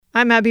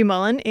I'm Abby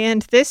Mullen,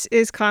 and this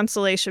is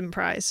Consolation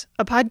Prize,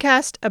 a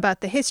podcast about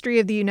the history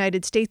of the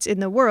United States in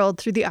the world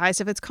through the eyes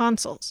of its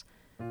consuls.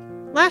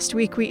 Last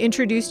week, we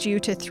introduced you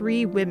to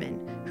three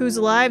women whose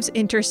lives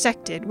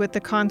intersected with the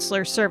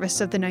consular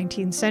service of the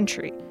 19th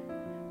century.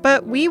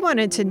 But we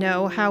wanted to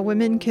know how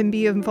women can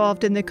be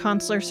involved in the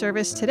consular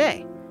service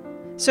today.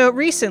 So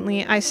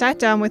recently, I sat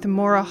down with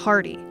Maura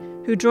Hardy,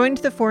 who joined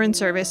the Foreign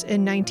Service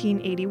in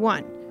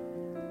 1981.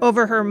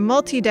 Over her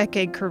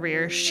multi-decade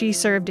career, she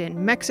served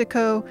in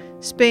Mexico,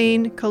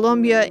 Spain,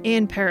 Colombia,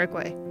 and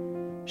Paraguay.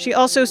 She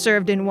also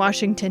served in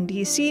Washington,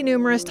 D.C.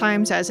 numerous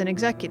times as an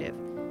executive.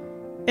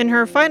 In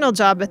her final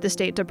job at the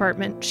State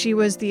Department, she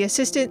was the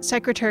Assistant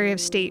Secretary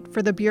of State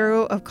for the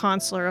Bureau of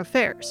Consular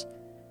Affairs.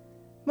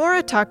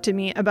 Maura talked to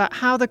me about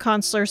how the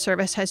consular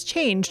service has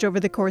changed over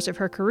the course of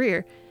her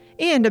career,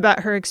 and about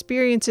her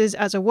experiences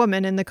as a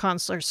woman in the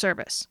consular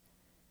service.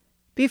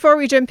 Before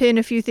we jump in,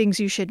 a few things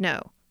you should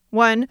know.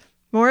 1.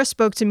 Maura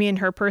spoke to me in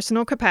her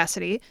personal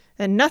capacity,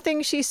 and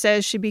nothing she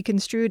says should be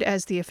construed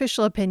as the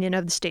official opinion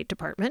of the State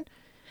Department.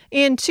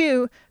 And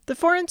 2, the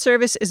Foreign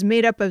Service is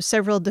made up of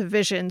several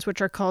divisions,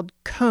 which are called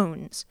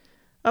cones.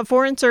 A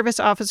Foreign Service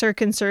officer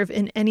can serve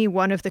in any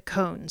one of the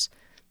cones.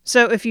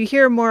 So if you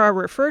hear Maura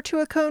refer to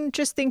a cone,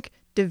 just think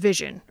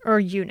division or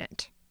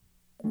unit.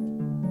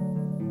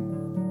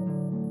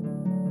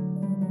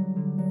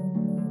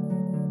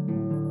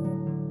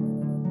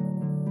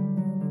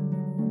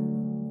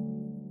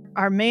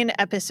 Our main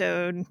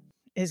episode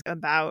is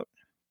about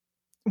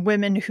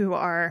women who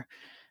are,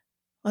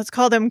 let's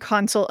call them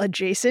consul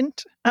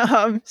adjacent.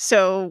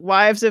 So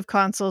wives of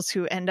consuls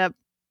who end up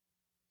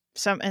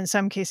in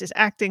some cases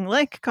acting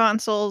like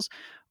consuls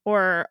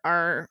or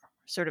are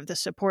sort of the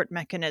support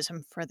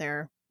mechanism for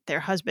their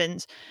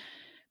husbands.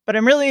 But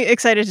I'm really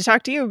excited to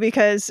talk to you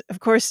because,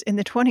 of course, in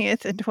the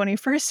 20th and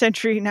 21st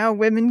century, now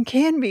women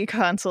can be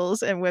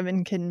consuls and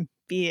women can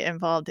be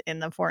involved in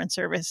the Foreign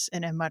Service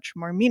in a much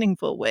more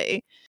meaningful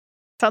way.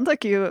 Sounds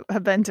like you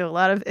have been to a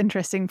lot of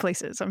interesting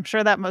places. I'm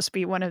sure that must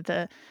be one of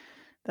the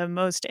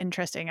most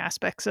interesting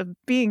aspects of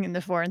being in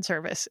the Foreign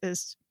Service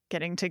is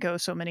getting to go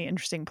so many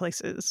interesting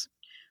places.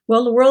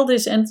 Well, the world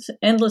is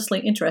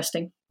endlessly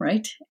interesting,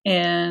 right?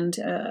 And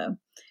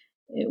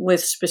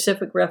with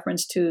specific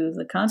reference to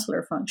the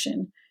consular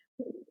function,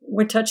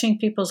 we're touching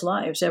people's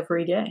lives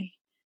every day,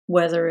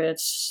 whether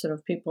it's sort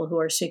of people who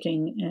are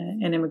seeking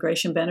an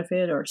immigration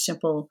benefit or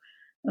simple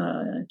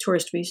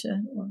tourist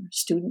visa or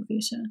student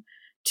visa,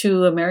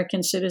 to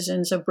American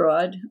citizens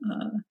abroad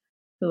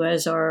who,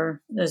 as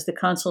the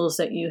consuls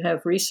that you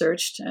have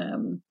researched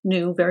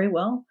knew very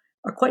well,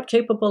 are quite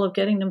capable of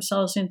getting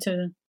themselves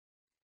into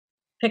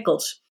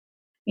pickles.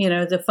 You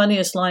know, the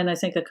funniest line I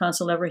think a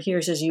consul ever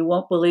hears is, "You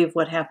won't believe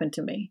what happened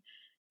to me."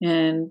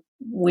 And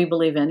we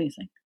believe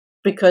anything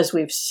because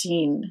we've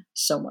seen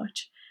so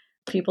much.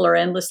 People are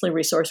endlessly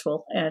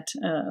resourceful at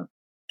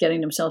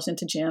getting themselves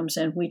into jams,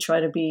 and we try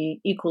to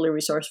be equally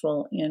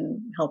resourceful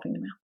in helping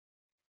them out.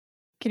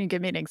 Can you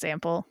give me an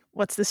example?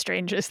 What's the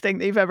strangest thing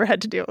that you've ever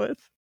had to deal with?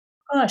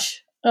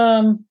 Gosh,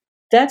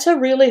 that's a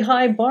really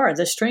high bar.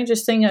 The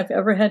strangest thing I've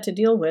ever had to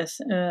deal with.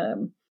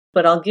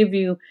 But I'll give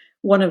you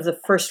one of the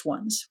first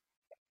ones.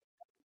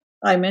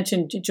 I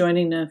mentioned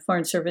joining the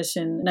Foreign Service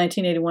in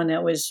 1981.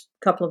 That was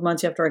a couple of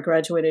months after I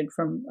graduated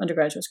from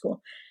undergraduate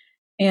school.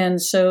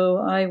 And so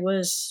I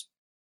was,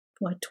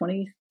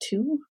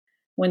 22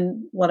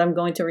 when what I'm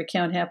going to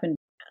recount happened.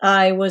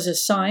 I was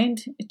assigned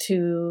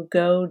to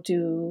go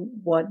do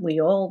what we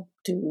all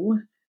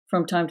do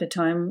from time to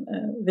time,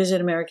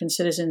 visit American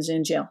citizens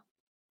in jail.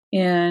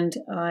 And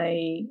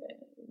I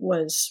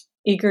was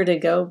eager to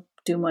go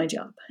do my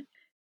job.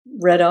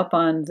 Read up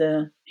on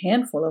the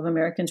handful of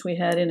Americans we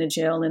had in a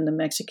jail in the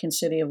Mexican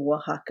city of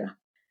Oaxaca.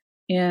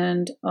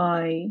 And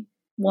I,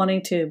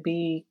 wanting to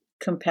be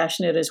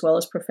compassionate as well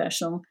as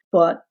professional,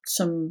 bought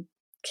some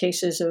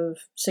cases of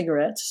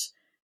cigarettes,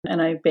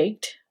 and I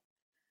baked,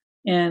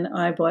 and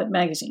I bought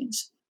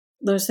magazines.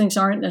 Those things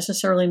aren't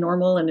necessarily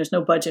normal, and there's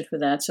no budget for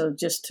that. So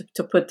just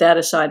to put that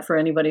aside for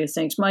anybody who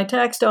thinks, my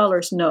tax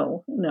dollars,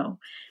 no.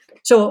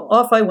 So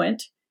off I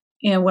went.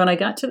 And when I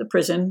got to the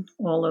prison,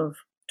 all of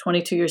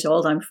 22 years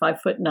old, I'm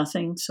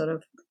 5'0",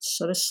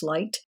 sort of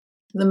slight.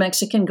 The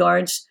Mexican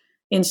guards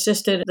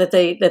insisted that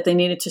they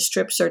needed to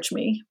strip search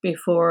me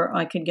before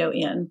I could go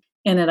in,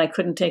 and that I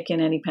couldn't take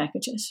in any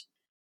packages.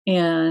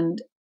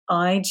 And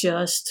I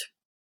just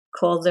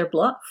called their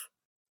bluff.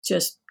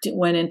 Just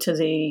went into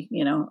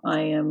I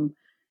am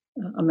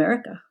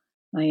America.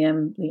 I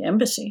am the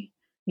embassy.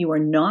 You are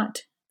not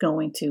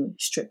going to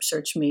strip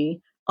search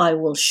me. I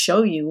will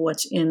show you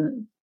what's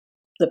in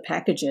the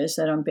packages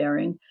that I'm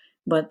bearing,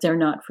 but they're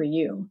not for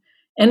you.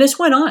 And this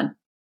went on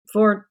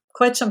for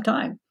quite some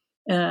time.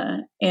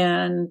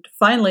 And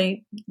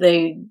finally,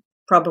 they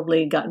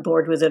probably got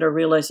bored with it or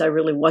realized I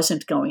really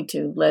wasn't going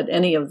to let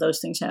any of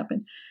those things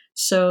happen.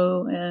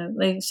 So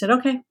they said,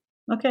 okay,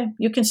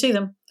 you can see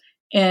them.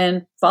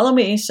 And follow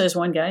me, says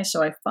one guy.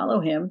 So I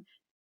follow him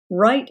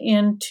right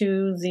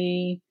into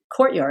the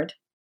courtyard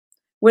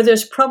where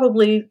there's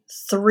probably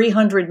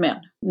 300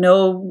 men.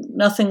 No,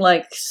 nothing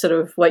like sort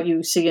of what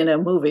you see in a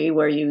movie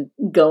where you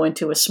go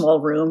into a small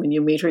room and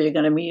you meet who you're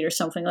going to meet or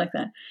something like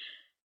that.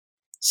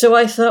 So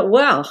I thought,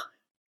 wow.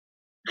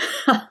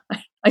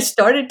 I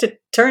started to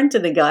turn to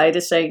the guy to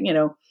say,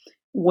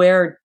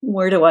 where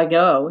do I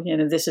go?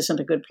 This isn't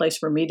a good place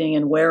for meeting,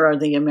 and where are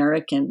the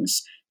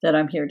Americans that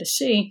I'm here to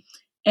see?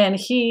 And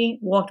he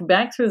walked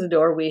back through the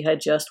door we had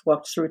just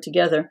walked through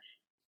together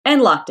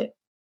and locked it.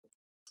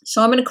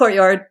 So I'm in a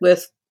courtyard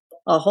with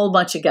a whole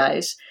bunch of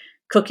guys,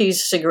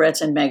 cookies, cigarettes,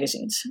 and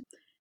magazines.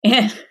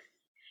 And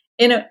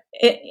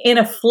in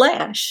a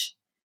flash,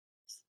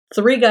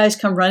 3 guys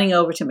come running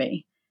over to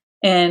me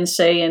and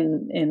say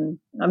in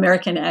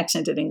American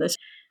accented English,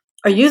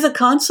 "Are you the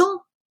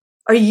consul?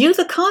 Are you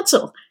the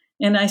consul?"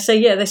 And I say,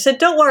 "Yeah." They said,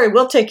 "Don't worry,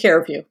 we'll take care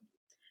of you."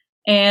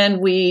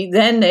 And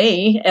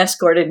they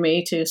escorted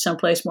me to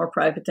someplace more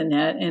private than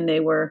that. And they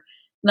were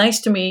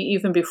nice to me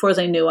even before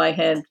they knew I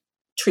had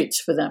treats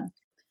for them.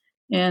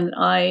 And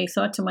I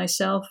thought to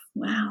myself,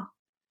 wow,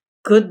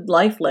 good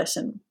life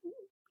lesson.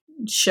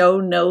 Show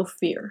no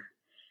fear.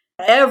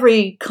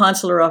 Every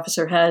consular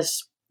officer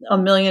has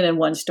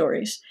 1,000,001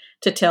 stories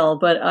to tell,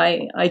 but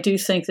I do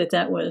think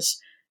that was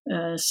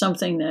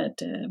something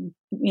that,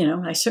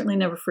 I certainly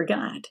never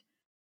forgot.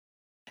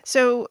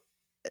 So,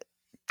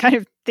 kind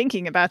of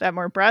thinking about that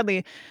more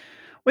broadly,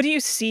 what do you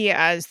see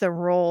as the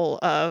role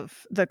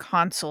of the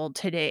consul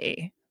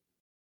today?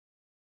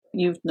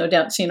 You've no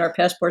doubt seen our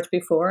passports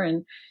before,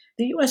 and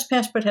the U.S.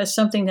 passport has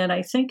something that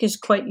I think is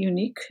quite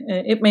unique.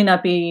 It may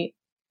not be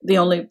the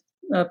only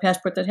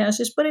passport that has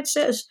this, but it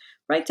says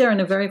right there on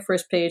the very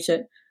first page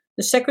that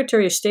the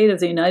Secretary of State of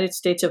the United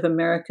States of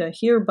America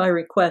hereby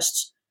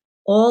requests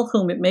all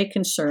whom it may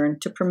concern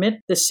to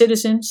permit the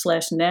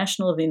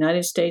citizen/national of the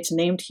United States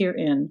named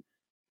herein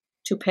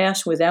to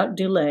pass without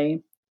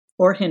delay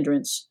or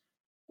hindrance,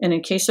 and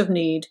in case of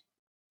need,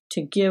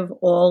 to give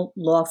all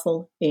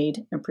lawful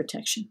aid and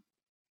protection.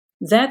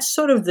 That's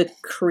sort of the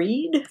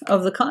creed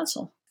of the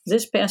consul.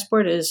 This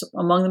passport is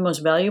among the most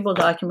valuable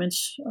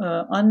documents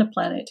on the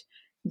planet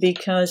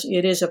because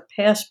it is a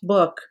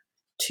passbook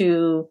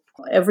to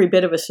every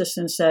bit of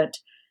assistance that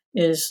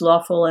is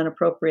lawful and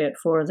appropriate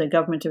for the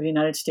government of the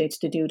United States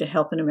to do to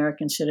help an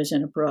American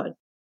citizen abroad.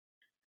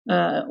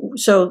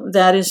 So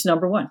that is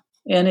number one,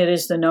 and it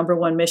is the number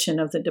one mission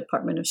of the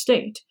Department of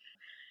State.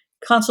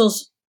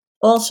 Consuls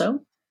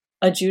also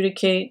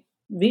adjudicate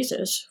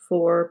visas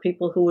for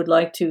people who would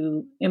like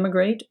to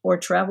immigrate or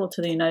travel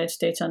to the United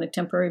States on a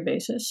temporary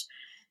basis.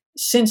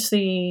 Since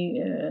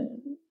the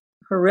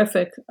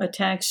horrific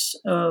attacks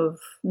of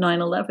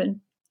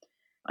 9/11,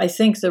 I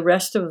think the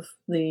rest of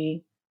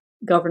the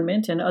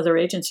government and other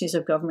agencies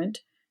of government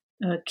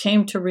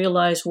came to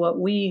realize what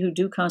we who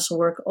do consul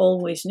work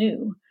always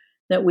knew,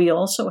 that we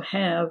also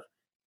have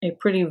a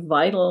pretty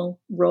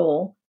vital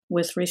role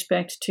with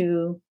respect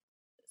to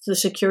the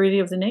security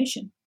of the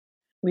nation.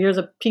 We are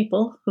the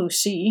people who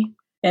see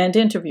and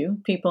interview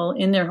people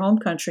in their home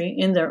country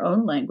in their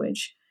own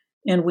language,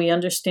 and we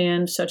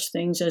understand such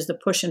things as the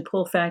push and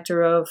pull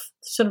factor of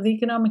sort of the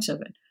economics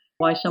of it,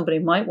 why somebody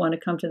might want to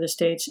come to the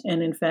States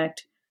and, in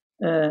fact,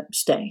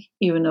 stay,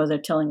 even though they're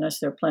telling us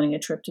they're planning a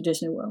trip to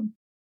Disney World.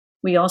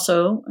 We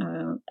also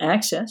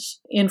access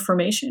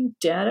information,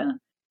 data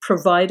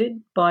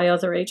provided by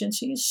other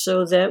agencies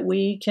so that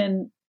we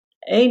can,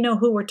 A, know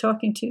who we're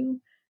talking to,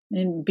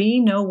 and B,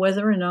 know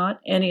whether or not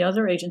any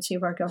other agency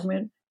of our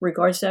government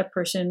regards that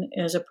person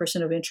as a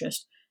person of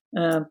interest,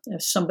 as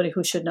somebody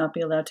who should not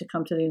be allowed to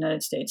come to the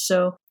United States.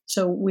 So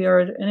we are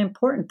an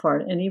important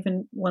part, and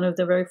even one of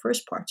the very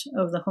first parts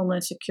of the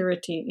Homeland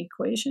Security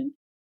equation.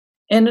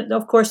 And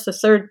of course, the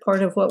third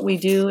part of what we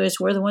do is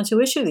we're the ones who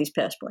issue these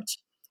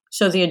passports.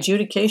 So the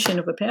adjudication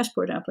of a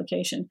passport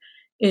application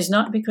is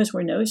not because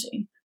we're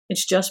nosy.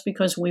 It's just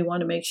because we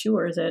want to make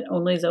sure that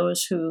only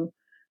those who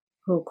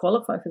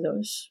qualify for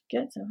those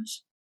get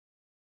those.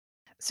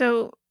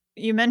 So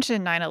you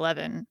mentioned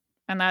 9/11,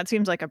 and that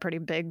seems like a pretty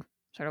big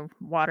sort of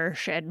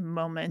watershed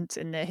moment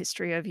in the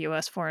history of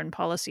U.S. foreign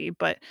policy.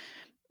 But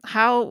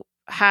how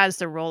has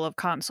the role of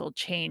consul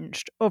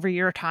changed over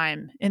your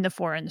time in the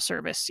Foreign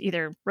Service,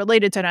 either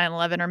related to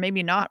 9/11 or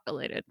maybe not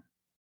related?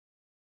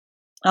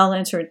 I'll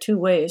answer it 2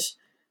 ways.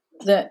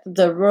 That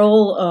the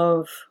role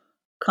of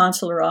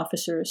consular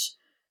officers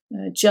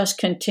just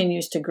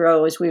continues to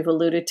grow, as we've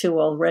alluded to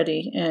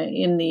already.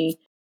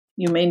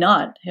 You may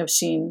not have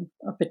seen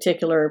a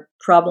particular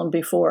problem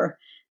before,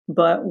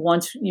 but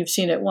once you've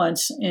seen it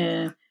once,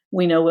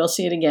 we know we'll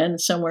see it again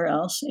somewhere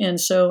else. And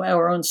so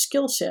our own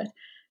skill set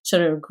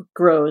sort of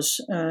grows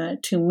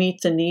to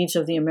meet the needs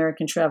of the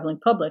American traveling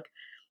public.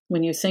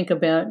 When you think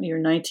about your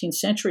 19th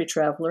century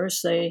travelers,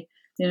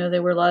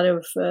 there were a lot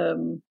of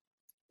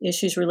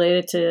issues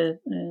related to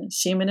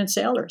seamen and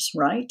sailors,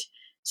 right?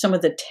 Some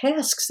of the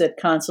tasks that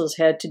consuls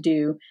had to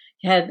do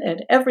had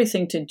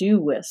everything to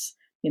do with,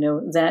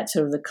 that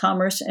sort of the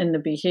commerce and the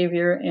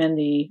behavior and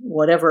the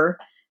whatever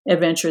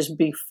adventures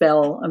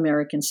befell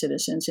American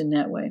citizens in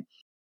that way.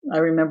 I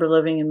remember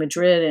living in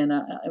Madrid and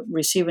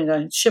receiving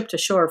a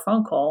ship-to-shore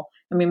phone call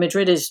I mean,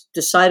 Madrid is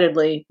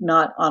decidedly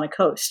not on a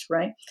coast,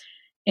 right?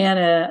 And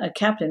a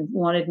captain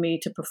wanted me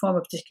to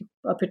perform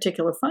a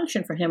particular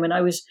function for him, and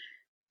I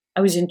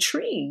was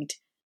intrigued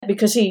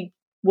because he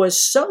was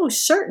so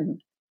certain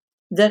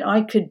that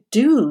I could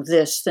do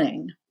this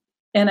thing.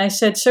 And I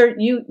said, "Sir,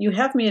 you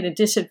have me at a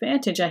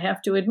disadvantage, I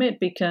have to admit,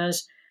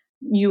 because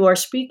you are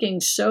speaking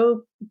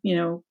so,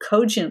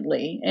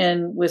 cogently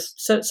and with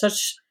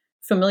such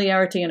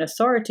familiarity and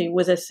authority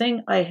with a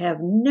thing I have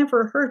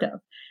never heard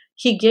of."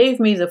 He gave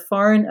me the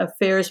Foreign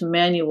Affairs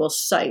Manual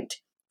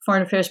site.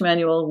 Foreign Affairs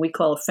Manual, we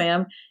call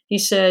FAM. He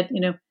said,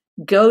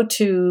 go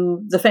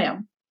to the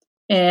FAM.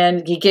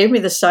 And he gave me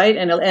the site,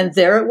 and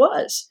there it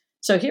was.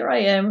 So here I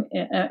am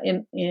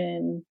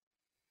in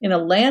a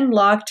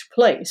landlocked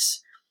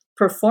place,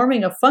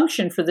 performing a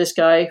function for this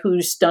guy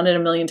who's done it a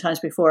million times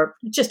before,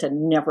 just had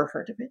never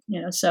heard of it.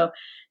 So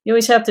you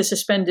always have to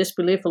suspend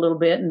disbelief a little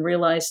bit and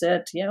realize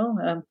that,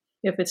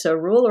 if it's a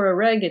rule or a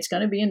reg, it's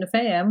going to be in the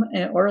FAM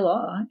or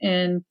law.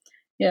 And,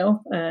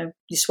 you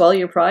swallow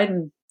your pride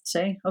and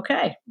say,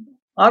 okay,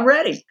 I'm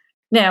ready.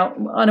 Now,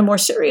 on a more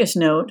serious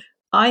note,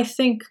 I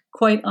think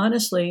quite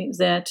honestly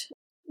that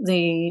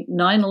the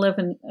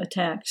 9/11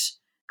 attacks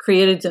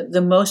created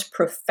the most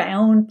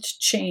profound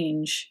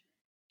change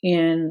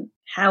in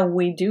how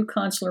we do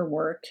consular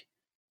work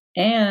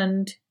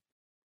and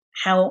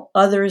how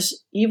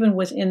others, even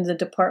within the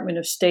Department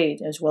of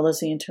State, as well as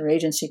the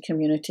interagency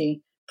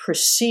community,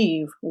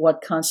 perceive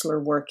what consular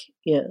work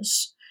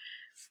is.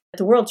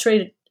 The World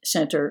Trade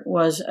Center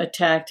was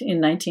attacked in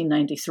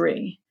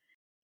 1993.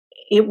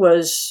 It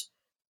was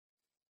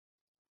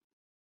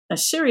a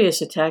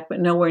serious attack, but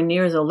nowhere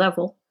near the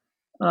level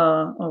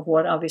of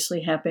what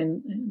obviously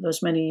happened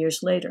those many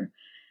years later.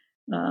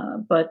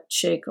 But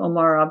Sheikh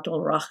Omar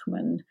Abdul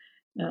Rahman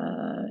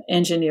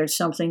engineered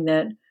something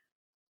that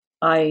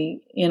I,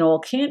 in all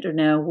candor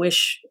now,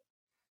 wish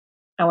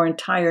our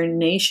entire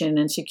nation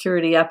and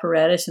security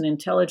apparatus and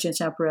intelligence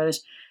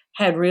apparatus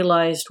had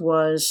realized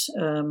was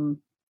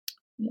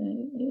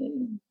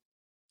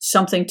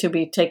something to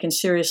be taken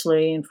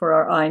seriously, and for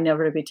our eye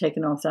never to be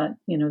taken off that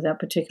that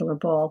particular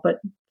ball.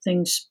 But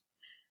things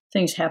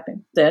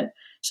happen that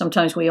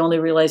sometimes we only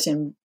realize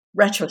in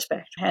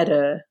retrospect had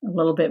a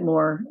little bit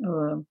more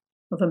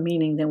of a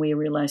meaning than we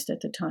realized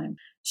at the time.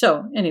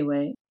 So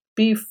anyway,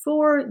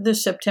 before the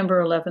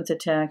September 11th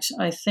attacks,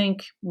 I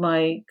think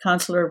my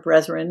consular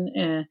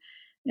brethren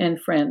and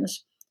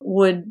friends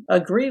would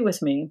agree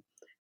with me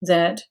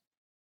that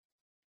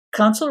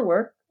consular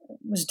work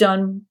was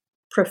done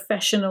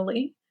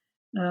professionally,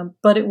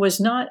 but it was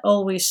not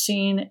always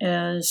seen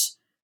as,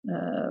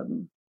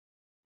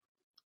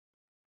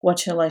 what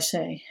shall I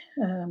say,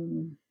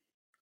 an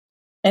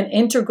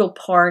integral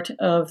part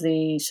of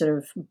the sort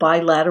of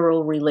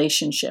bilateral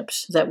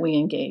relationships that we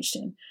engaged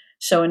in.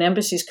 So an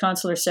embassy's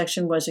consular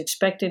section was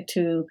expected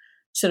to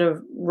sort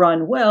of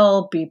run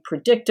well, be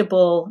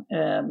predictable,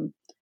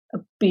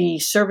 be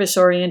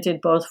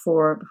service-oriented both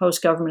for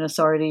host government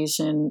authorities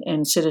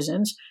and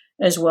citizens,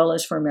 as well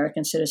as for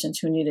American citizens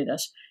who needed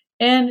us.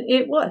 And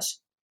it was.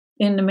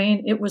 In the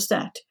main, it was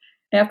that.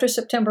 After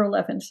September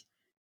 11th,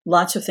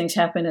 lots of things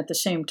happened at the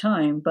same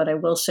time, but I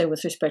will say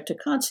with respect to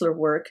consular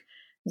work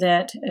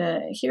that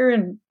here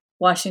in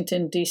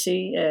Washington,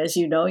 D.C., as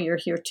you know, you're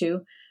here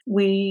too,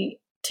 we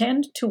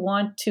tend to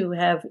want to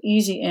have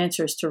easy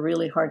answers to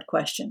really hard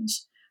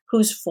questions.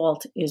 Whose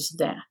fault is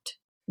that?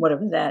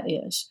 Whatever that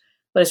is.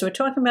 But as we're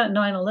talking about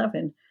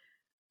 9/11,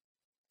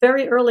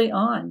 very early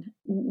on,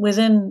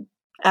 within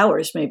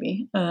hours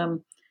maybe,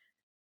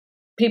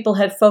 people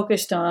had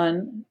focused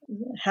on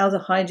how the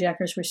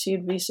hijackers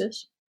received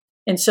visas.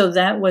 And so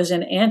that was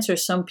an answer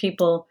some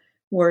people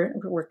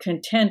were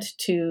content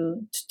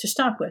to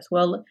stop with.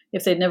 Well,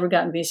 if they'd never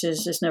gotten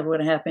visas, this never would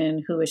have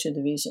happened. Who issued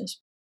the visas?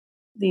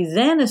 The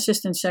then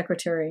Assistant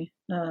Secretary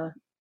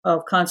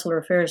of Consular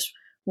Affairs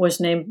was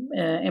named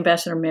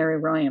Ambassador Mary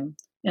Ryan,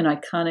 an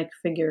iconic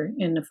figure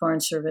in the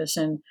Foreign Service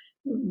and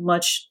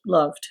much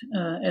loved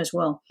as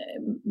well.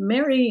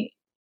 Mary,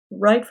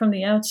 right from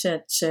the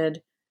outset,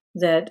 said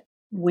that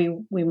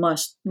we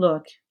must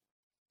look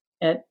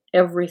at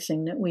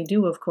everything that we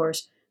do, of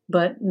course,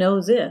 but know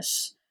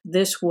this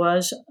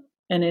was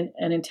an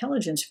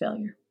intelligence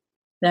failure.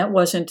 That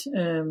wasn't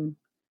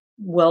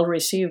well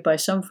received by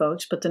some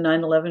folks, but the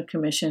 9/11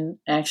 Commission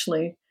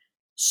actually,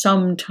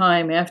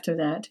 sometime after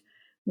that,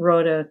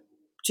 wrote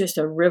just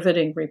a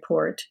riveting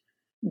report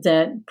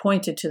that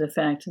pointed to the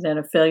fact that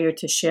a failure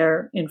to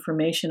share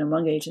information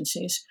among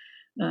agencies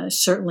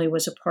certainly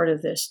was a part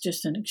of this.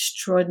 Just an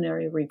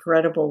extraordinary,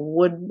 regrettable,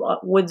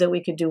 would that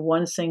we could do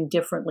one thing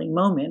differently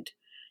moment.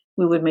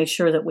 We would make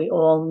sure that we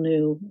all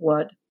knew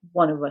what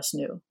one of us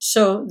knew.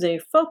 So the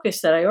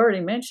focus that I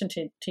already mentioned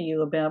to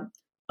you about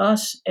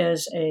us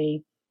as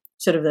a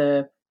sort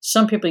of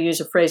some people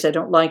use a phrase I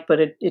don't like, but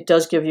it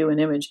does give you an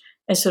image,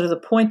 as sort of the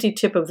pointy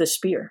tip of the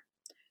spear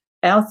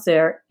out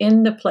there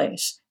in the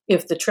place.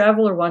 If the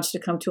traveler wants to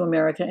come to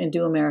America and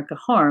do America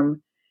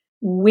harm,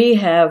 we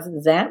have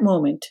that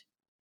moment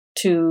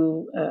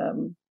to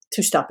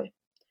stop it,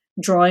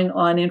 drawing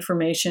on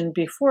information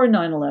before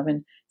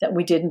 9/11 that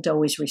we didn't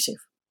always receive.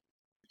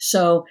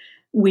 So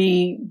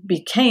we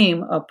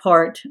became a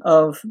part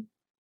of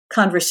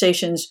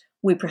conversations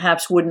we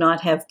perhaps would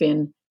not have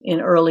been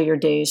in earlier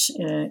days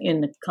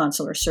in the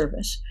consular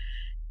service.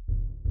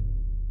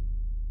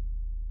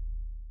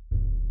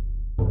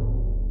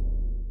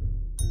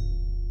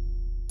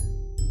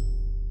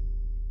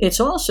 It's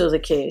also the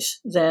case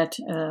that,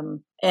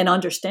 and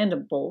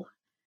understandable,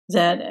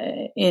 that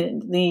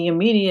in the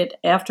immediate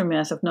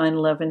aftermath of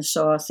 9/11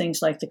 saw things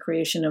like the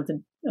creation of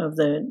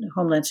the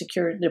Homeland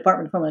Security,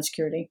 Department of Homeland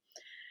Security,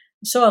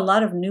 saw a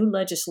lot of new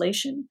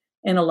legislation,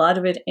 and a lot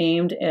of it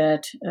aimed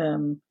at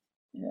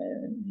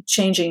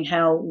changing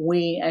how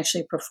we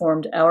actually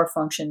performed our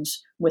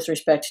functions with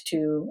respect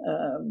to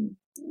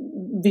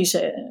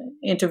visa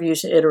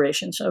interviews,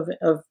 iterations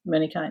of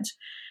many kinds.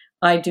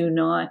 I do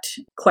not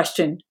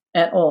question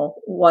at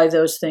all why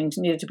those things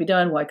needed to be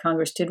done, why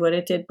Congress did what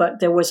it did, but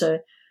there was a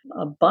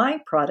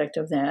byproduct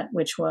of that,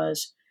 which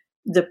was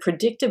the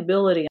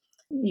predictability.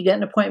 You get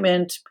an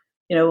appointment,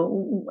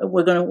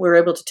 we're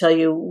able to tell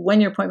you when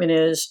your appointment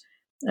is,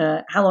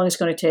 how long it's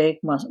going to take,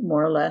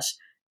 more or less,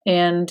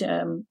 and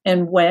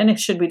when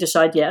should we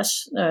decide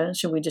yes,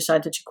 should we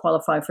decide that you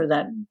qualify for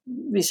that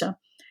visa,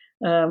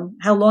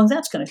 how long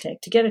that's going to take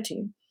to get it to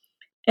you.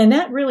 And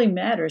that really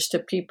matters to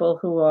people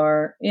who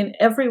are in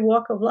every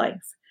walk of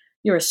life.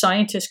 You're a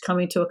scientist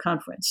coming to a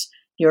conference.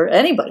 You're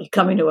anybody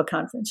coming to a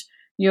conference.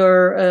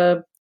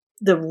 You're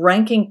the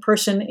ranking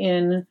person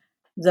in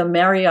the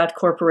Marriott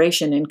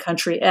Corporation in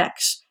country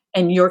X,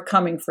 and you're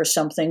coming for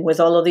something with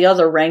all of the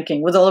other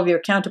ranking, with all of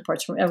your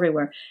counterparts from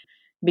everywhere,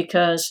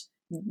 because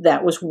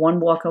that was one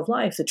walk of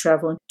life, the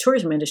travel and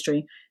tourism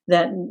industry,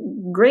 that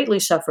greatly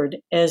suffered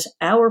as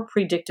our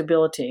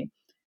predictability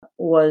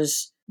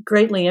was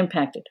greatly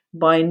impacted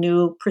by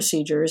new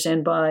procedures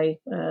and by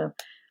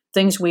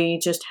things we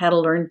just had to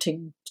learn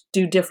to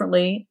do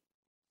differently,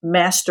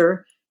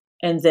 master,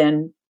 and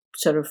then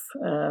sort of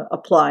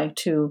apply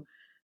to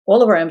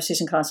all of our embassies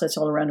and consulates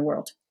all around the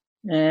world.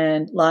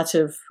 And lots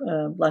of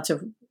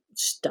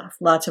stuff,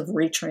 lots of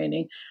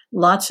retraining,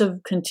 lots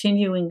of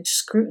continuing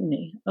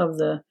scrutiny of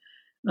the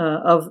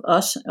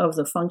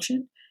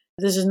function.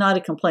 This is not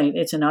a complaint;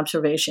 it's an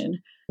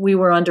observation. We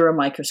were under a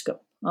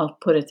microscope. I'll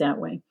put it that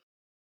way.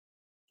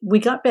 We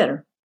got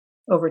better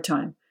over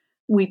time.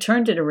 We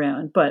turned it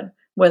around, but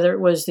whether it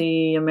was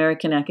the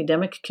American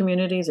academic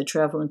community, the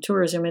travel and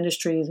tourism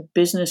industry, the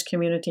business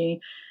community,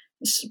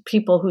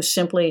 people who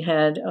simply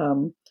had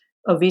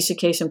a visa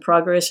case in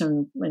progress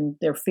and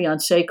their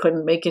fiancé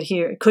couldn't make it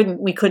here,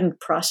 we couldn't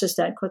process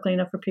that quickly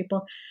enough for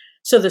people.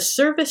 So the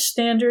service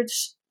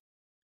standards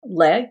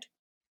lagged,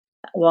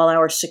 while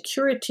our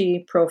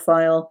security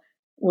profile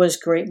was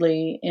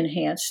greatly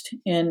enhanced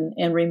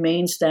and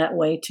remains that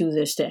way to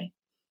this day.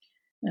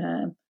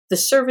 The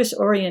service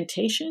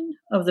orientation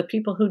of the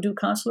people who do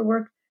consular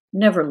work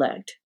never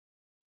lagged.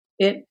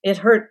 It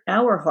hurt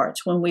our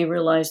hearts when we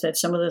realized that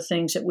some of the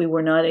things that we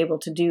were not able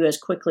to do as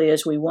quickly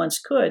as we once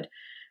could,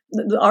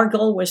 our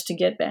goal was to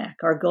get back.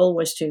 Our goal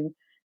was to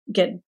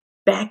get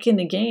back in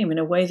the game in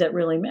a way that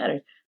really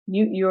mattered.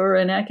 You're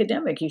an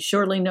academic. You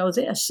surely know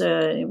this.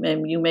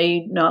 And you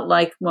may not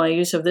like my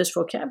use of this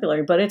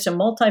vocabulary, but it's a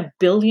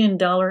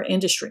multi-billion-dollar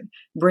industry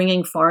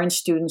bringing foreign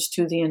students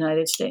to the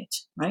United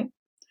States, right?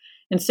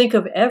 And think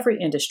of every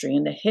industry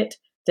and the hit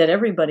that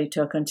everybody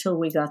took until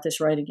we got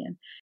this right again.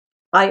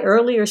 I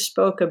earlier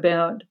spoke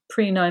about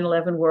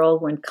pre-9/11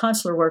 world when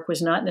consular work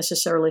was not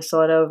necessarily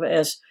thought of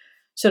as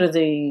sort of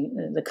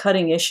the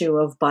cutting issue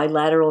of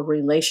bilateral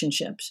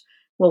relationships.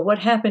 Well, what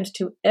happened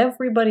to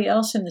everybody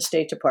else in the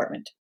State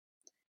Department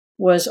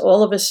was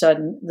all of a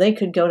sudden they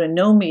could go to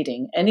no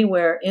meeting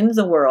anywhere in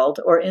the world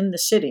or in the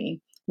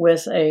city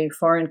with a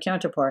foreign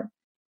counterpart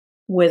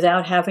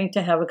without having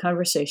to have a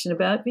conversation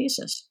about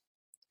visas.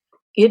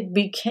 It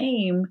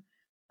became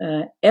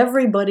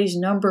everybody's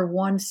number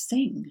one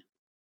thing.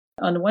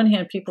 On the one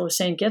hand, people were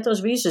saying, get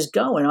those visas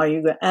going. Are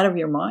you out of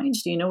your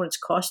minds? Do you know what it's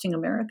costing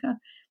America?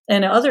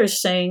 And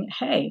others saying,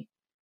 hey,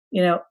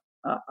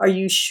 are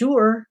you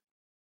sure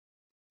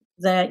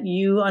that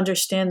you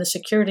understand the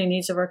security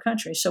needs of our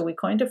country? So we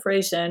coined a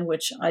phrase then,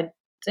 which I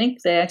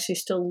think they actually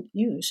still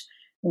use,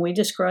 when we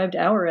described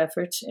our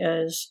efforts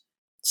as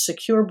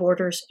secure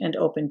borders and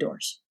open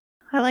doors.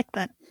 I like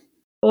that.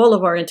 All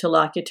of our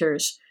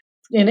interlocutors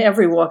in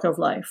every walk of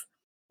life,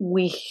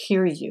 we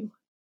hear you.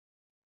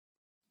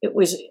 It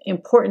was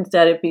important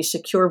that it be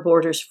secure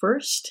borders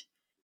first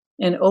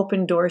and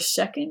open doors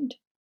second.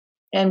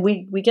 And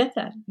we get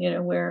that.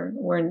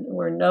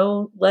 We're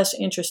no less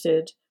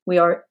interested. We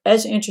are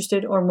as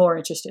interested or more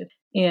interested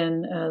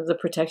in the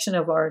protection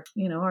of our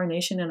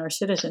nation and our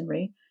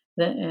citizenry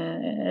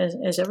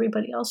as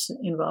everybody else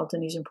involved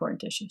in these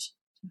important issues.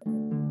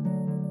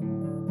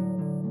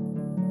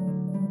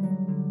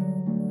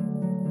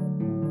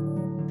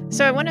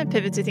 So I want to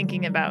pivot to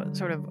thinking about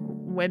sort of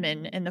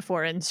women in the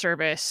Foreign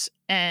Service.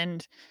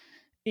 And,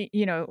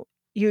 you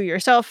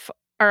yourself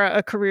are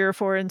a career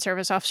Foreign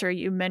Service officer.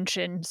 You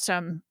mentioned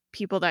some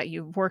people that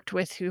you've worked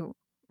with who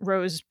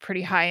rose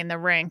pretty high in the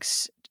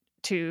ranks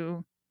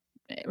to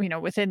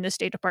within the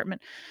State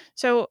Department.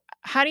 So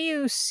how do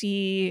you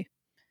see,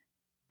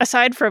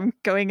 aside from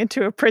going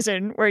into a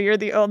prison where you're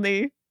the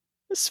only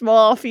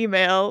small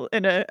female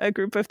in a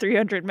group of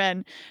 300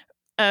 men,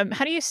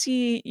 how do you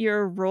see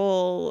your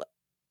role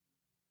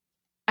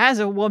as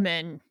a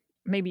woman,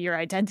 maybe your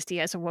identity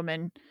as a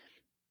woman,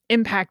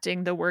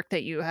 impacting the work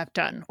that you have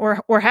done,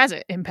 or has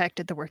it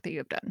impacted the work that you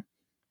have done?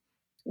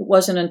 It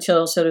wasn't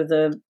until sort of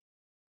the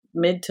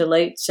mid to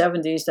late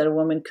 70s that a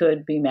woman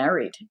could be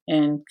married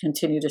and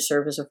continue to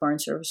serve as a Foreign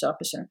Service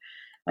officer.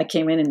 I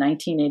came in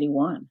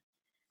 1981.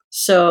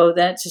 So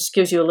that just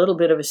gives you a little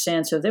bit of a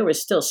sense of there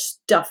was still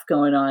stuff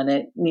going on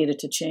that needed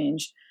to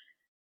change.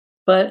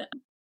 But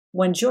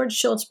when George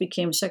Shultz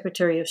became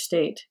Secretary of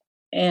State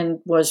and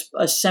was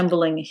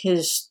assembling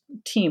his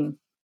team,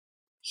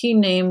 he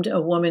named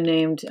a woman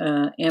named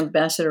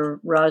Ambassador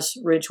Roz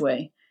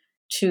Ridgway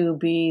to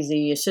be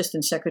the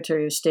Assistant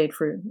Secretary of State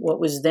for what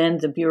was then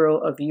the Bureau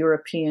of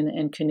European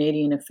and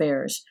Canadian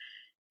Affairs.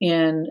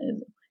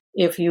 And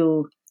if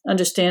you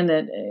understand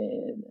that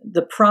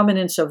the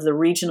prominence of the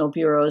regional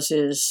bureaus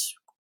is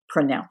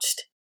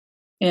pronounced,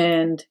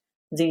 and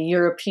the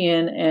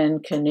European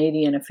and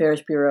Canadian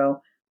Affairs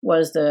Bureau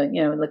was the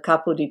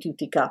capo di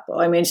tutti capo.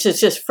 I mean, it's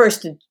just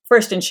first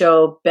in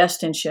show,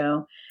 best in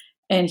show.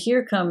 And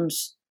here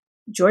comes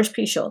George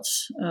P.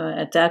 Shultz,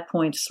 at that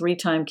point,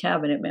 3-time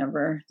cabinet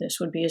member. This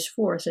would be his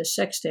 4th as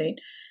Sec State,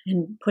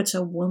 and puts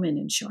a woman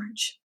in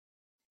charge.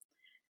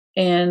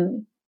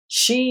 And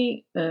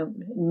she,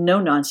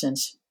 no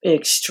nonsense,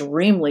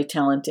 extremely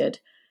talented.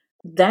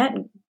 That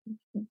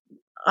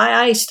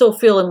I still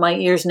feel in my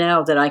ears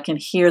now that I can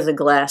hear the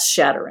glass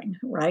shattering,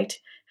 right?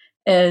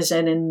 As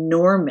an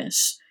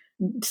enormous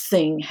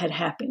thing had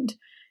happened.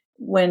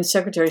 When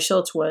Secretary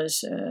Shultz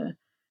was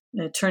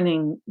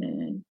turning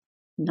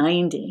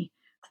 90,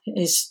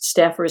 his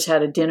staffers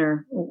had a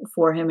dinner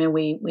for him, and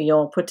we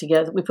put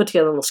together a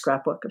little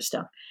scrapbook of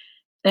stuff.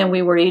 And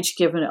we were each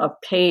given a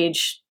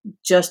page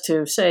just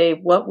to say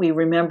what we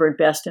remembered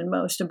best and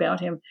most about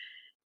him.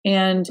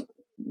 And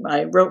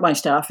I wrote my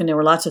stuff, and there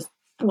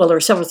were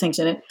several things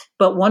in it,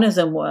 but one of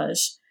them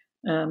was,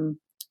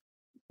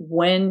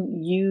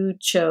 when you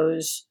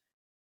chose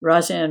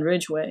Roseanne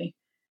Ridgway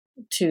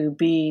to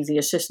be the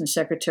Assistant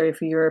Secretary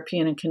for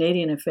European and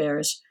Canadian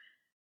Affairs,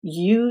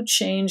 you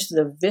changed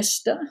the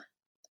vista,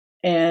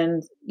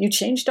 and you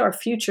changed our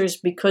futures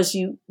because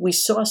we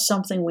saw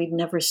something we'd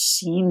never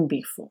seen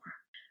before.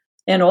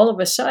 And all of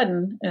a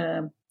sudden,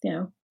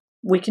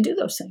 we can do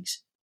those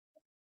things.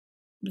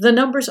 The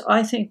numbers,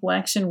 I think,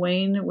 wax and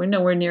wane. We're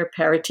nowhere near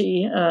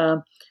parity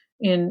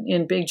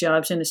in big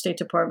jobs in the State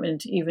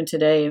Department even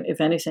today.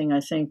 If anything, I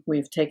think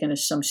we've taken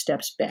some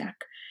steps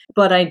back.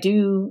 But I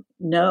do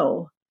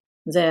know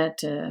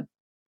that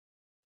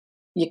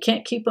you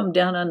can't keep them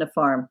down on the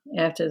farm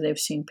after they've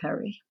seen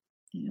Perry.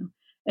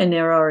 And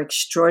there are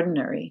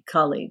extraordinary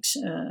colleagues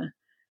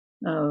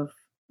of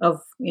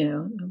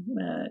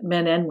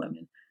men and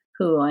women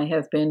who I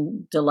have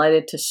been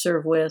delighted to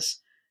serve with,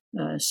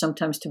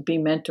 sometimes to be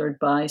mentored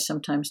by,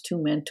 sometimes to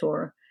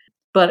mentor.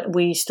 But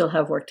we still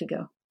have work to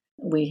go.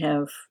 We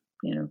have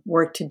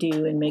work to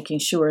do in making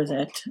sure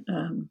that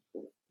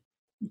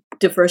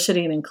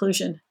diversity and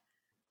inclusion,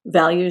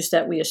 values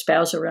that we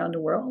espouse around the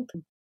world,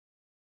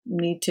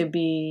 need to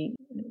be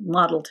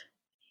modeled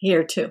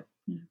here too.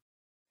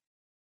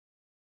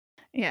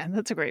 Yeah,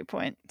 that's a great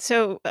point.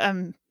 So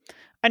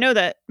I know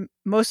that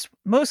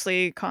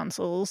mostly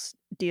consuls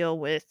deal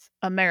with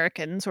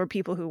Americans or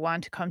people who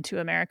want to come to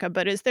America,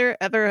 but is there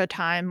ever a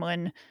time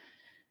when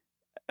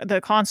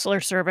the consular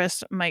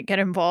service might get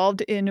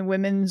involved in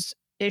women's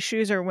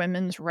issues or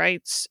women's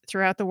rights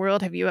throughout the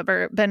world? Have you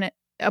ever been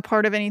a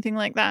part of anything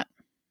like that?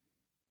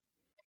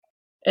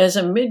 As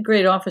a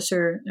mid-grade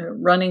officer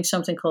running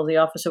something called the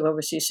Office of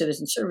Overseas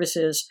Citizen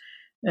Services,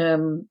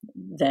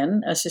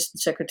 then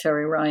Assistant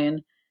Secretary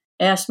Ryan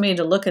asked me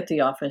to look at the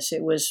office.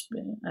 It was,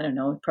 I don't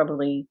know,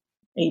 probably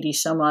 80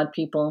 some odd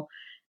people.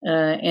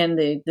 And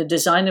the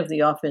design of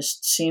the office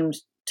seemed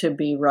to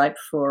be ripe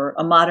for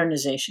a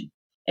modernization.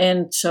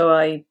 And so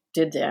I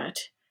did that.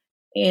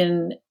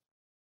 In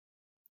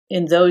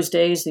those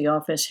days, the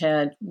office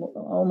had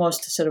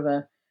almost sort of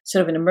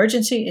an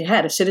emergency. It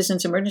had a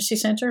citizens emergency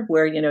center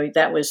where,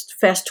 that was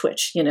fast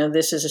twitch.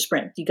 This is a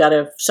sprint.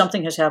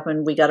 Something has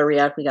happened. We got to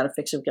react. We got to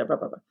fix it. Blah, blah,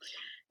 blah, blah.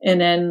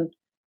 And then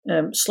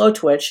slow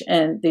twitch,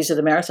 and these are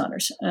the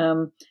marathoners.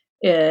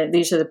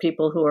 These are the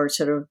people who are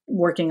sort of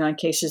working on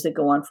cases that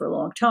go on for a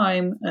long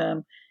time.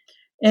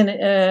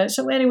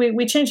 So anyway,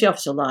 we changed the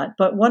office a lot.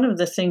 But one of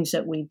the things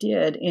that we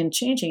did in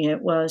changing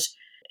it was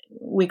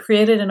we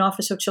created an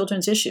Office of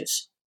Children's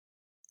Issues.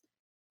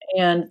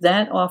 And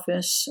that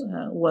office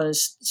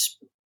was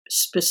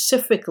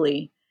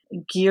specifically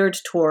geared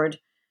toward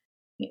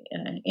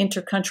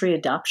intercountry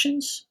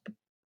adoptions,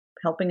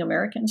 helping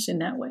Americans in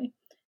that way,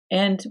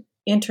 and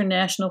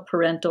international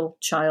parental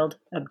child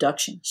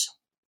abductions.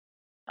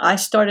 I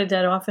started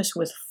that office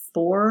with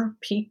 4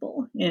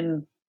 people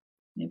in,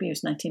 maybe it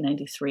was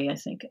 1993, I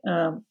think.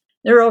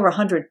 There are over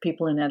 100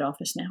 people in that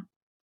office now.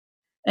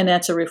 And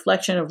that's a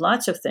reflection of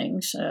lots of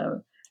things.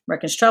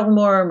 Americans travel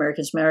more.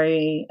 Americans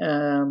marry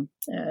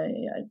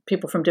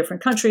people from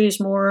different countries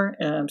more.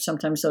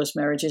 Sometimes those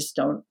marriages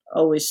don't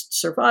always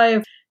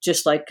survive,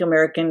 just like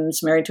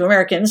Americans married to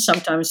Americans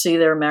sometimes see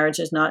their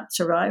marriages not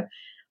survive.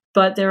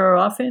 But there are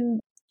often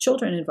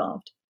children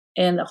involved.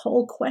 And the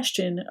whole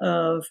question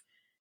of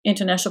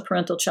international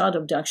parental child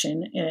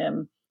abduction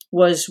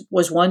was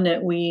one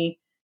that we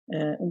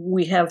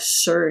have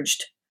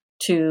surged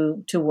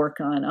to work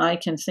on. I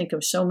can think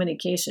of so many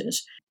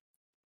cases.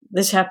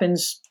 This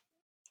happens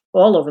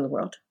all over the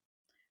world.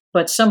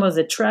 But some of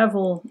the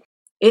travel,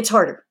 it's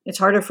harder. It's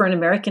harder for an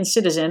American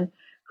citizen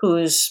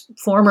whose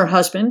former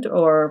husband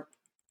or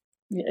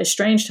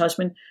estranged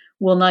husband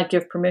will not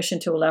give permission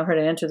to allow her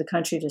to enter the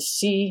country to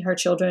see her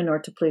children or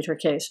to plead her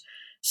case.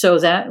 So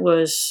that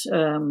was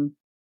a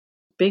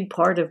big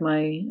part of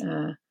my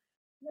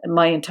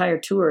entire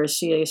tour as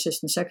CA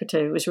Assistant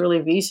Secretary. It was really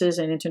visas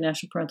and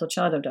international parental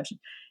child abduction.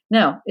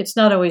 Now, it's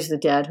not always the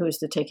dad who is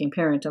the taking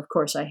parent, of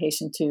course, I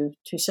hasten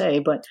to say,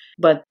 but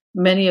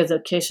many of the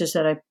cases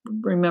that I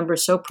remember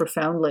so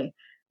profoundly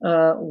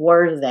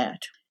were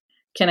that.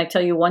 Can I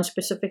tell you one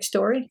specific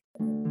story?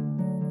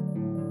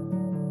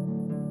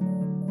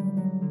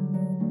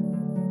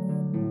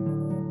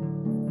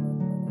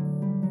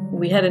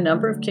 We had a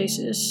number of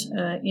cases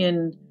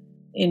in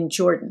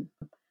Jordan.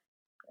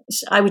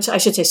 I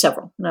should say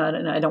several. No,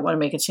 I don't want to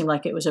make it seem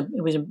like it was a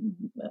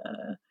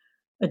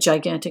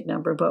gigantic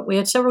number, but we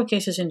had several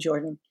cases in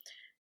Jordan,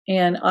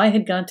 and I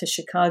had gone to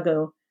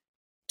Chicago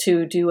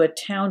to do a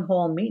town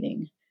hall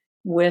meeting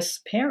with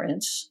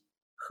parents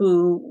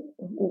who,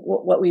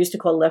 what we used to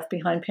call left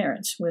behind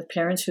parents, with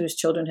parents whose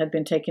children had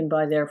been taken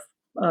by their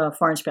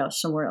foreign spouse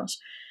somewhere else.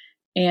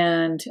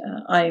 And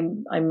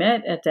I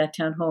met at that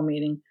town hall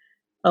meeting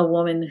a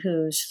woman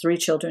whose 3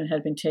 children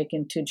had been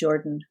taken to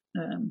Jordan.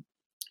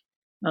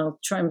 I'll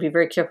try and be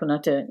very careful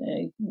not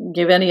to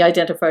give any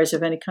identifiers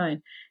of any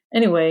kind.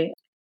 Anyway,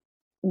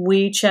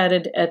 we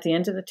chatted at the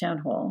end of the town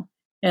hall,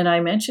 and I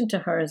mentioned to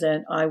her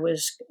that I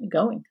was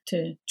going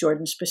to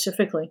Jordan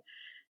specifically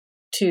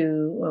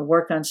to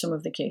work on some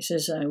of the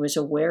cases. I was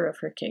aware of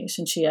her case,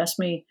 and she asked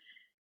me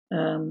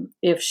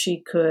if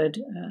she could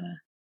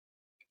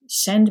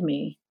send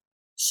me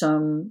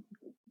some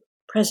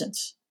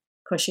presents,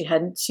 because she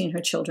hadn't seen her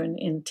children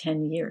in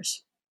 10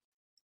 years.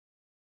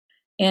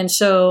 And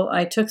so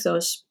I took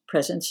those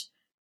presents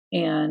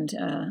and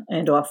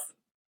off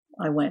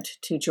I went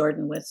to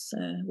Jordan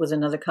with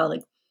another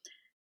colleague.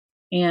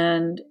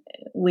 And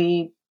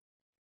we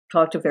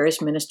talked to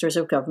various ministers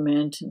of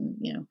government.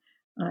 And,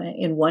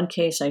 in one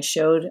case, I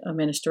showed a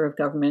minister of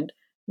government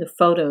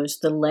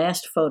the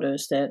last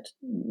photos that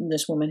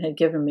this woman had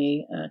given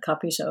me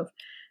copies of.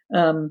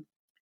 And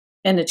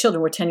the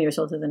children were 10 years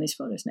older than these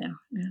photos now.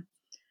 Yeah.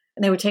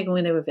 And they were taken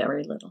when they were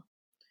very little.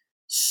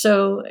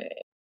 So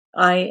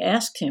I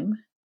asked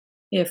him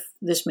if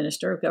this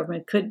minister of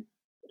government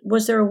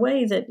was there a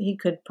way that he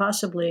could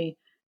possibly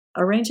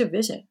arrange a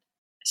visit?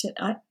 I said,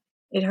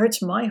 it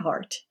hurts my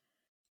heart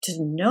to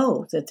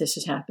know that this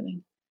is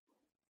happening.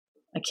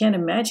 I can't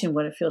imagine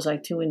what it feels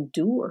like to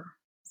endure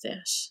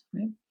this.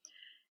 Right?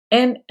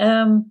 And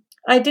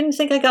I didn't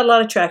think I got a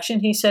lot of traction.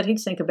 He said he'd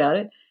think about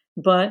it.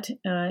 But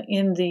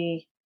in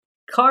the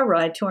car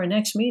ride to our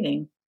next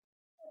meeting,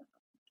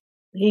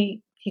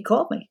 he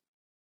called me.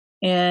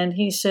 And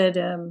he said,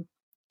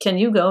 can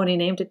you go? And he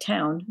named a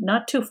town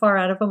not too far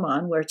out of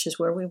Amman, which is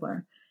where we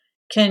were.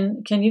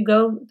 Can you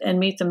go and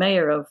meet the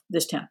mayor of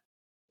this town?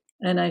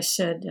 And I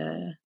said,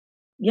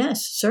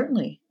 yes,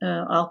 certainly.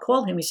 I'll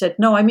call him. He said,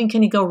 no, I mean,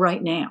 can you go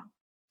right now?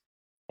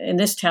 And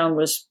this town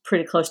was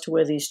pretty close to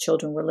where these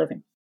children were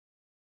living.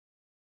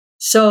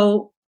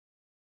 So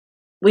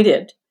we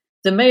did.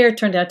 The mayor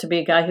turned out to be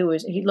a guy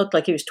he looked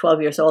like he was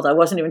 12 years old. I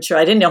wasn't even sure.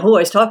 I didn't know who I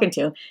was talking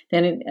to.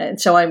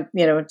 And so I'm,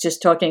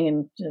 just talking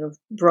in sort of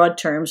broad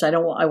terms. I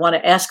want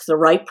to ask the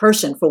right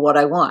person for what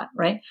I want,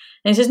 right?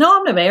 And he says, no,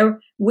 I'm the mayor.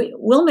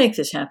 We'll make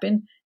this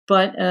happen.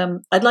 But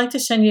I'd like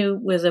to send you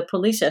with a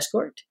police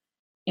escort.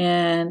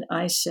 And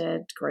I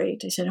said,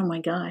 great. I said, oh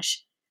my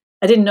gosh,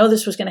 I didn't know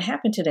this was going to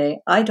happen today.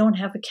 I don't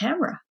have a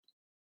camera.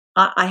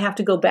 I have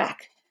to go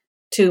back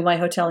to my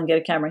hotel and get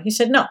a camera. He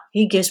said, no,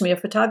 he gives me a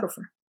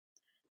photographer.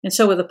 And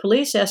so with a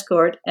police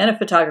escort and a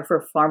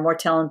photographer far more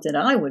talented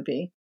than I would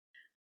be,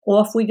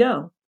 off we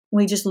go.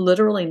 We just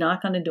literally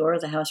knock on the door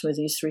of the house where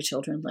these 3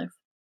 children live.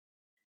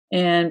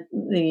 And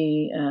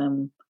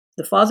the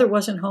father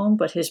wasn't home,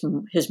 but his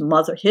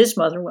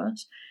mother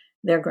was,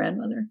 their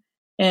grandmother.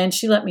 And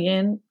she let me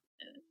in,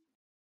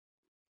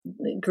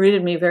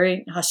 greeted me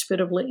very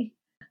hospitably.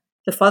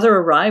 The father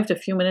arrived a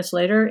few minutes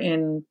later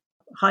in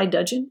high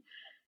dudgeon.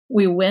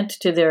 We went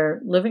to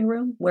their living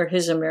room where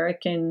his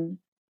American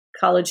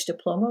college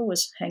diploma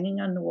was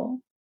hanging on the wall.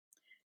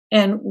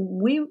 And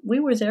we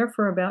were there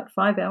for about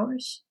 5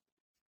 hours.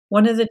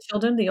 One of the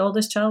children, the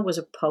oldest child, was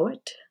a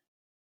poet.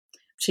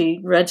 She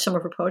read some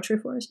of her poetry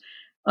for us.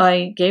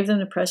 I gave them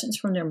the presents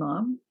from their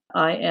mom.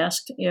 I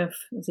asked if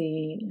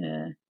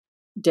the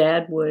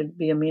dad would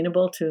be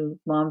amenable to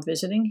mom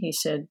visiting. He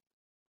said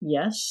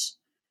yes.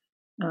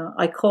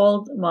 I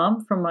called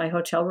Mom from my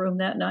hotel room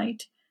that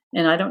night,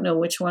 and I don't know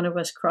which one of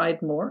us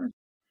cried more.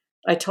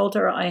 I told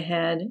her I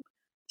had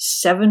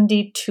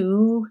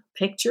 72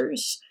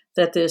 pictures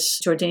that this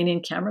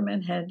Jordanian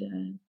cameraman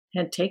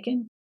had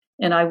taken,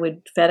 and I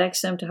would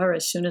FedEx them to her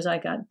as soon as I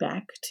got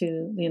back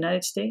to the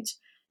United States.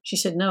 She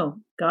said,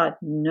 no, God,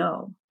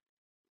 no.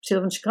 She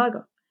lived in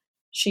Chicago.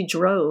 She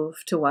drove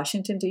to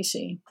Washington,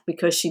 D.C.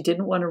 because she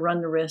didn't want to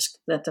run the risk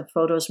that the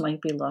photos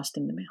might be lost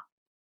in the mail.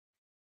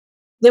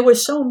 There were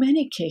so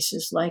many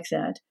cases like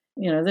that.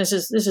 This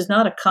is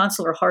not a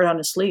consular heart on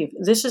a sleeve.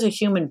 This is a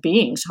human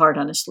being's heart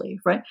on a sleeve,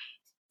 right?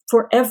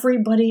 For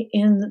everybody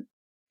in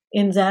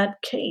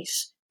that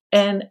case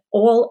and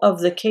all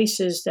of the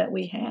cases that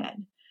we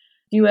had.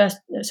 You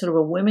asked sort of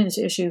a women's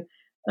issue.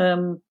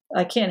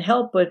 I can't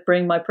help but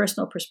bring my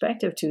personal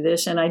perspective to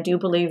this, and I do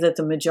believe that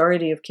the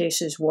majority of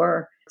cases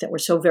that were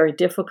so very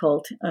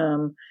difficult.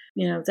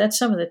 That's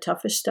some of the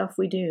toughest stuff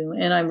we do,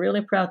 and I'm really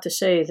proud to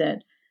say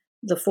that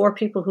the 4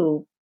 people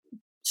who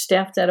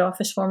staffed that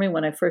office for me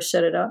when I first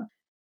set it up,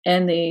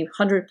 and the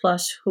 100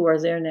 plus who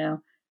are there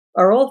now,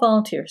 are all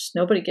volunteers.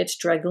 Nobody gets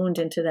dragooned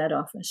into that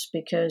office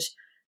because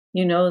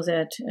you know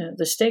that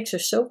the stakes are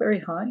so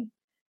very high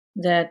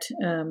that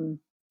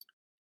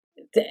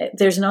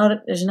there's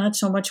not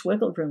so much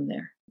wiggle room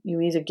there. You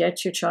either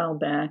get your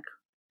child back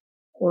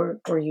or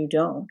you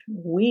don't.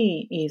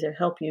 We either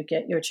help you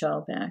get your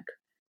child back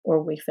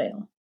or we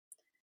fail.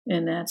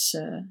 And that's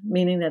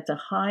meaning that the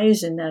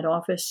highs in that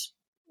office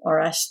are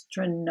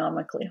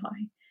astronomically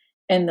high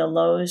and the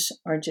lows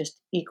are just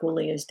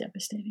equally as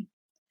devastating.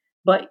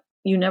 But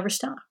you never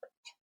stop.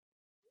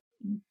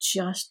 You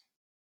just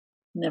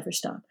never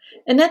stop.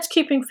 And that's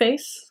keeping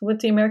faith with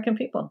the American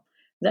people.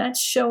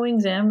 That's showing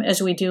them,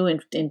 as we do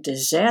in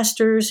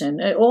disasters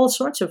and all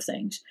sorts of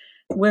things,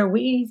 where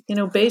we,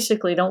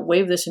 basically don't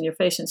wave this in your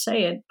face and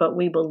say it, but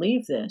we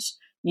believe this.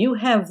 You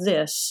have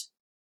this.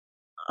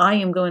 I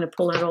am going to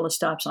pull out all the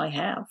stops I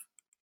have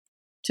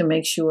to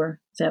make sure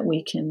that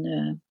we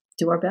can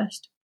do our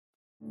best.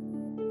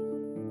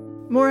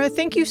 Maura,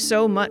 thank you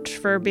so much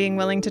for being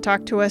willing to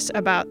talk to us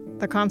about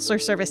the Consular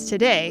Service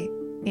today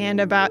and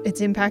about its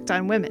impact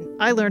on women.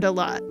 I learned a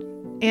lot.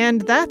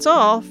 And that's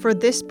all for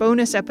this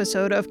bonus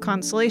episode of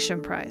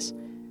Consolation Prize.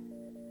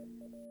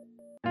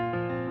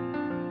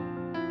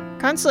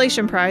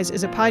 Consolation Prize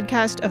is a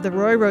podcast of the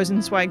Roy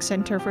Rosenzweig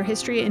Center for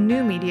History and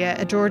New Media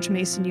at George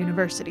Mason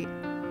University.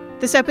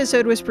 This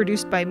episode was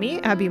produced by me,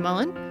 Abby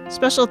Mullen.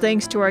 Special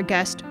thanks to our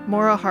guest,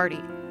 Maura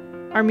Hardy.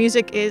 Our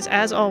music is,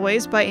 as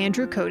always, by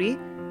Andrew Cody.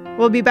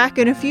 We'll be back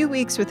in a few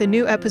weeks with a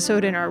new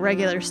episode in our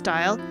regular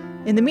style.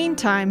 In the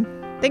meantime,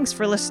 thanks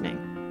for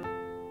listening.